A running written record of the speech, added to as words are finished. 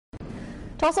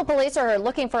Tulsa police are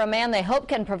looking for a man they hope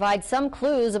can provide some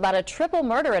clues about a triple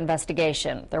murder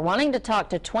investigation. They're wanting to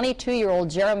talk to 22-year-old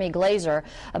Jeremy Glazer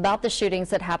about the shootings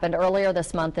that happened earlier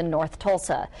this month in North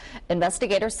Tulsa.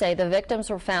 Investigators say the victims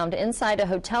were found inside a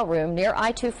hotel room near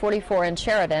I-244 in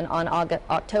Sheridan on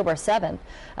October 7th.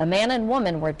 A man and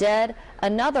woman were dead.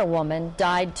 Another woman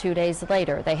died 2 days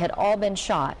later. They had all been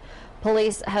shot.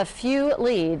 Police have few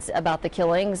leads about the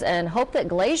killings and hope that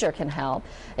Glazer can help.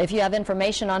 If you have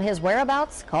information on his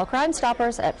whereabouts, call Crime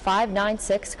Stoppers at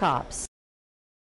 596-COPS.